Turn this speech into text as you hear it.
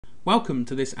Welcome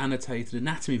to this annotated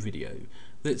anatomy video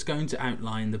that's going to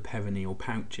outline the perineal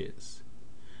pouches.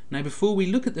 Now, before we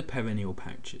look at the perineal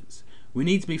pouches, we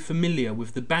need to be familiar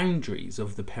with the boundaries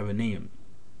of the perineum.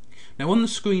 Now, on the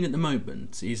screen at the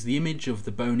moment is the image of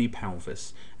the bony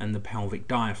pelvis and the pelvic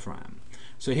diaphragm.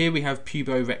 So here we have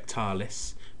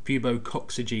puborectalis,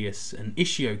 pubococcygeus and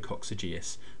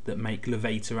ischio-coccygeus that make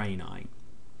levator ani.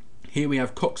 Here we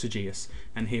have coccygeus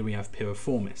and here we have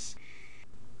piriformis.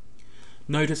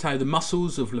 Notice how the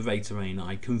muscles of levator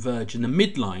ani converge in the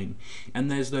midline,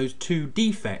 and there's those two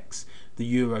defects,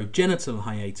 the urogenital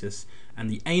hiatus and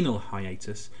the anal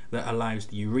hiatus, that allows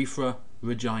the urethra,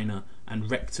 vagina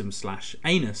and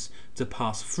rectum/anus to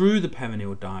pass through the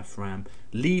perineal diaphragm,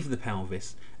 leave the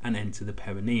pelvis and enter the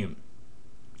perineum.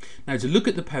 Now, to look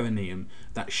at the perineum,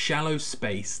 that shallow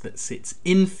space that sits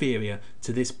inferior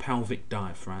to this pelvic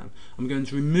diaphragm, I'm going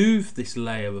to remove this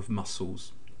layer of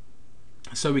muscles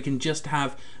so we can just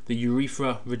have the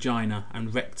urethra, vagina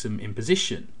and rectum in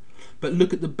position, but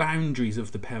look at the boundaries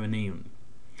of the perineum.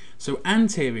 So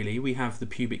anteriorly we have the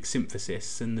pubic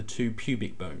symphysis and the two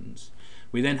pubic bones.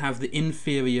 We then have the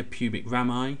inferior pubic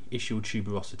rami, ischial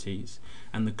tuberosities,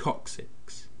 and the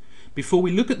coccyx. Before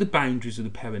we look at the boundaries of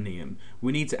the perineum,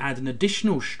 we need to add an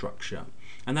additional structure,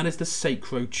 and that is the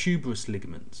sacrotuberous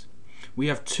ligament. We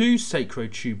have two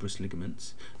sacrotuberous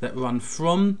ligaments that run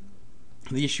from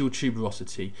the ischial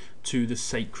tuberosity to the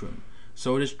sacrum.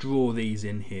 So I'll just draw these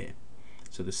in here.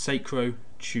 So the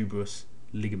sacrotuberous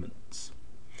ligaments.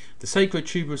 The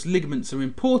sacrotuberous ligaments are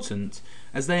important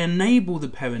as they enable the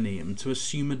perineum to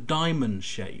assume a diamond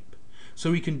shape.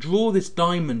 So we can draw this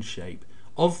diamond shape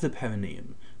of the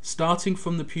perineum starting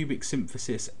from the pubic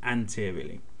symphysis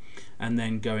anteriorly and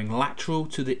then going lateral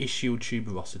to the ischial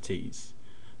tuberosities,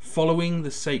 following the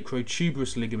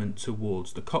sacrotuberous ligament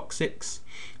towards the coccyx,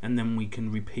 and then we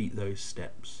can repeat those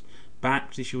steps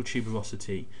back to the ischial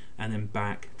tuberosity and then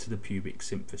back to the pubic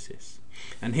symphysis.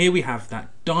 And here we have that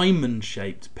diamond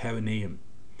shaped perineum.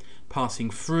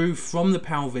 Passing through from the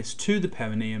pelvis to the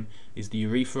perineum is the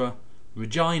urethra,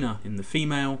 vagina in the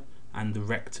female and the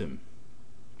rectum.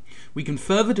 We can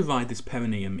further divide this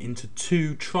perineum into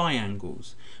two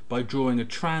triangles by drawing a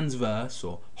transverse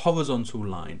or horizontal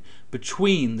line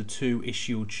between the two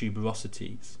ischial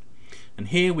tuberosities. And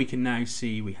here we can now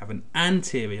see we have an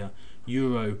anterior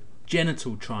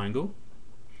urogenital triangle.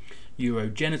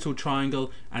 Urogenital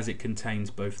triangle as it contains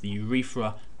both the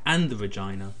urethra and the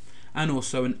vagina, and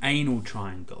also an anal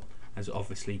triangle as it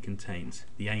obviously contains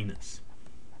the anus.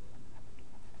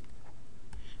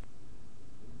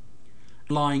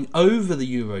 Lying over the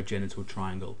urogenital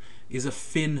triangle is a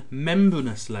thin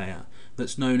membranous layer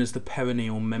that's known as the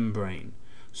perineal membrane.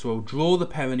 So I'll draw the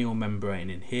perineal membrane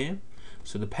in here.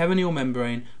 So the perineal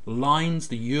membrane lines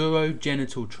the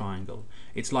urogenital triangle.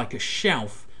 It's like a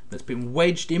shelf that's been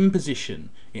wedged in position.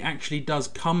 It actually does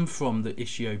come from the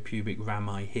ischiopubic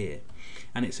rami here,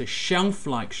 and it's a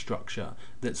shelf-like structure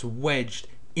that's wedged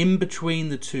in between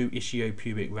the two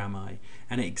ischiopubic rami,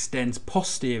 and it extends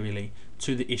posteriorly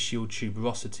to the ischial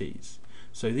tuberosities.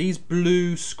 So these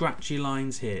blue scratchy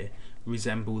lines here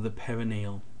resemble the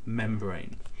perineal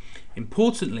membrane.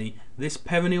 Importantly, this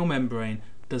perineal membrane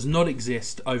does not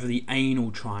exist over the anal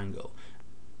triangle.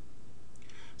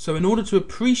 So in order to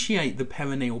appreciate the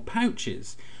perineal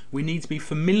pouches, we need to be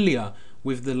familiar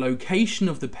with the location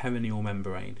of the perineal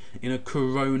membrane in a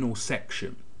coronal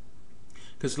section,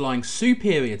 because lying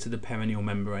superior to the perineal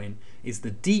membrane is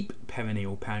the deep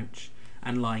perineal pouch,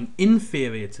 and lying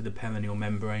inferior to the perineal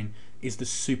membrane is the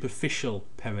superficial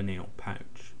perineal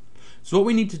pouch. So what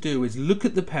we need to do is look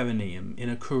at the perineum in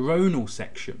a coronal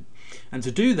section, and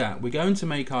to do that we're going to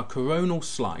make our coronal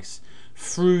slice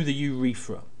through the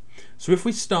urethra. So if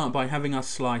we start by having our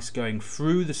slice going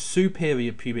through the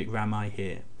superior pubic rami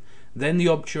here, then the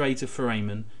obturator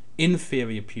foramen,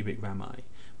 inferior pubic rami,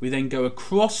 we then go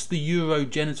across the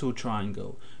urogenital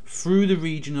triangle through the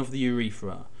region of the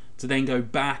urethra to then go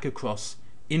back across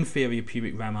inferior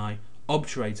pubic rami,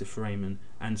 obturator foramen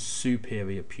and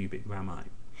superior pubic rami.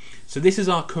 So this is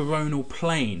our coronal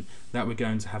plane that we're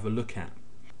going to have a look at.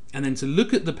 And then to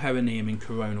look at the perineum in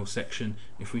coronal section,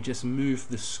 if we just move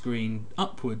the screen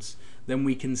upwards, then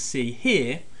we can see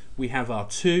here we have our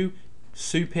two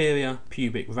superior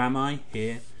pubic rami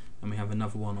here, and we have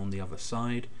another one on the other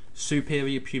side,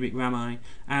 superior pubic rami,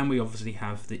 and we obviously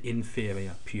have the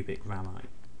inferior pubic rami.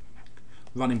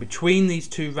 Running between these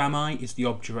two rami is the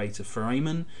obturator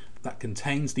foramen that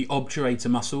contains the obturator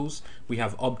muscles. We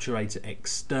have obturator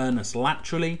externus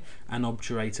laterally and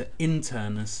obturator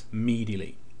internus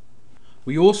medially.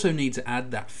 We also need to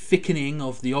add that thickening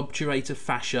of the obturator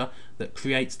fascia that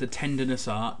creates the tendinous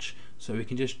arch So we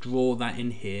can just draw that in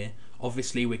here.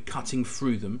 Obviously we're cutting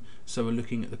through them, so we're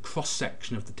looking at the cross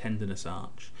section of the tendinous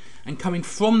arch. And coming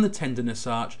from the tendinous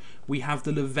arch, we have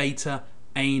the levator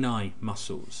ani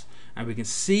muscles. And we can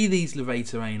see these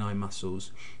levator ani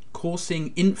muscles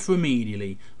coursing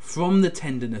inframedially from the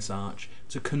tendinous arch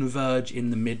to converge in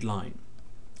the midline.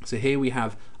 So here we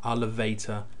have our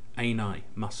levator ani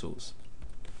muscles.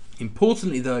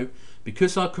 Importantly though,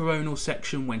 because our coronal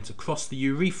section went across the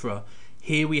urethra,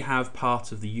 here we have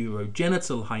part of the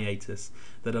urogenital hiatus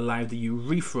that allowed the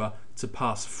urethra to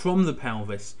pass from the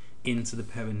pelvis into the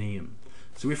perineum.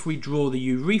 So if we draw the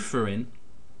urethra in,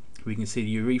 we can see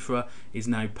the urethra is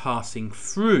now passing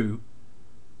through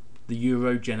the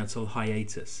urogenital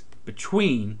hiatus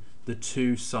between the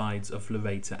two sides of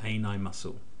levator ani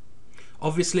muscle.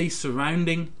 Obviously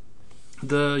surrounding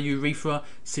the urethra,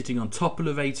 sitting on top of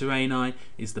levator ani,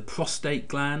 is the prostate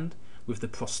gland with the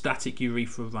prostatic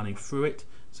urethra running through it.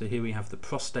 So here we have the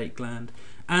prostate gland,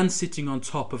 and sitting on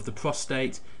top of the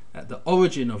prostate at the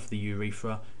origin of the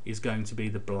urethra is going to be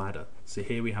the bladder. So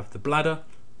here we have the bladder,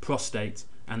 prostate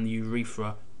and the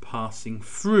urethra passing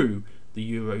through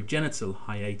the urogenital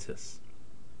hiatus.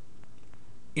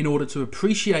 In order to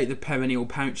appreciate the perineal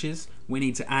pouches, we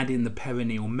need to add in the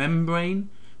perineal membrane.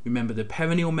 Remember, the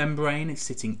perineal membrane is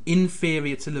sitting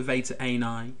inferior to levator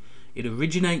ani. It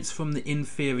originates from the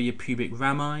inferior pubic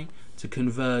rami to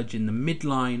converge in the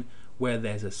midline, where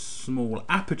there's a small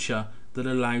aperture that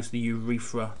allows the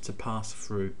urethra to pass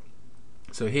through.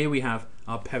 So here we have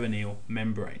our perineal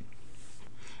membrane.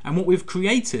 And what we've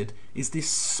created is this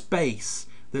space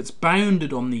that's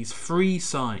bounded on these three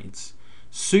sides.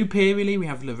 Superiorly we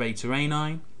have levator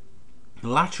ani,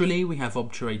 laterally we have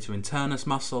obturator internus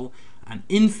muscle, and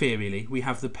inferiorly we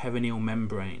have the perineal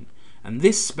membrane. And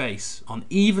this space on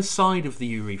either side of the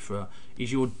urethra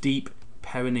is your deep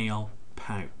perineal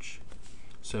pouch.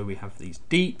 So we have these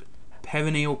deep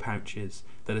perineal pouches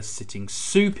that are sitting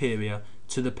superior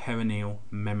to the perineal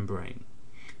membrane.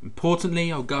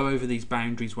 Importantly, I'll go over these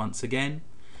boundaries once again.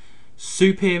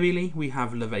 Superiorly we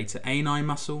have levator ani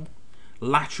muscle,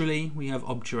 laterally we have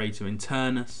obturator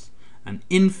internus, and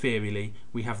inferiorly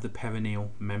we have the perineal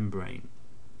membrane.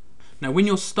 Now when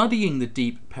you're studying the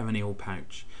deep perineal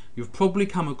pouch, you've probably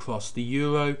come across the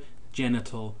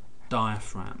urogenital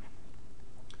diaphragm.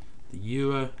 The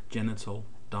urogenital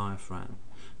diaphragm.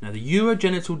 Now the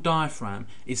urogenital diaphragm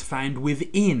is found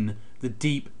within the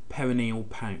deep perineal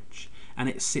pouch, and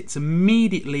it sits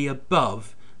immediately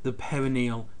above the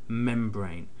perineal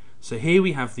membrane. So here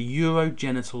we have the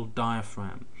urogenital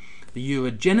diaphragm. The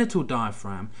urogenital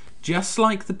diaphragm, just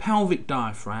like the pelvic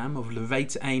diaphragm of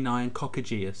levator ani and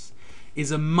coccygeus,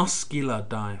 is a muscular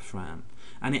diaphragm,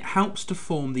 and it helps to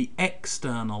form the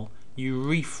external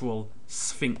urethral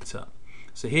sphincter.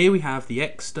 So here we have the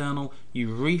external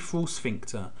urethral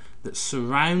sphincter that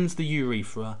surrounds the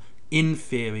urethra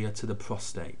inferior to the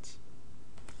prostate.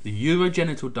 The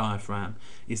urogenital diaphragm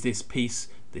is this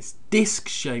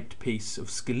disc-shaped piece of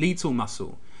skeletal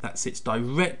muscle that sits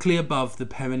directly above the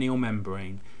perineal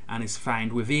membrane and is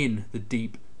found within the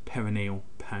deep perineal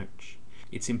pouch.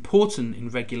 It's important in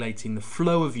regulating the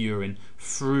flow of urine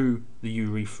through the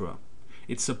urethra.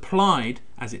 It's supplied,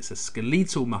 as it's a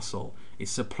skeletal muscle,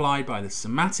 it's supplied by the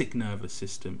somatic nervous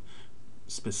system,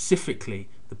 specifically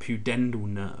the pudendal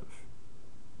nerve.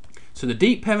 So the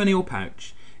deep perineal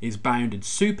pouch is bounded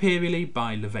superiorly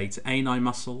by levator ani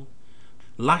muscle,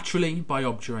 laterally by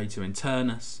obturator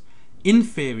internus,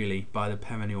 inferiorly by the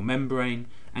perineal membrane,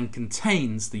 and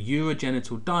contains the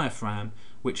urogenital diaphragm,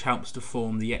 which helps to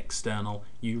form the external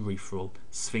urethral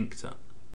sphincter.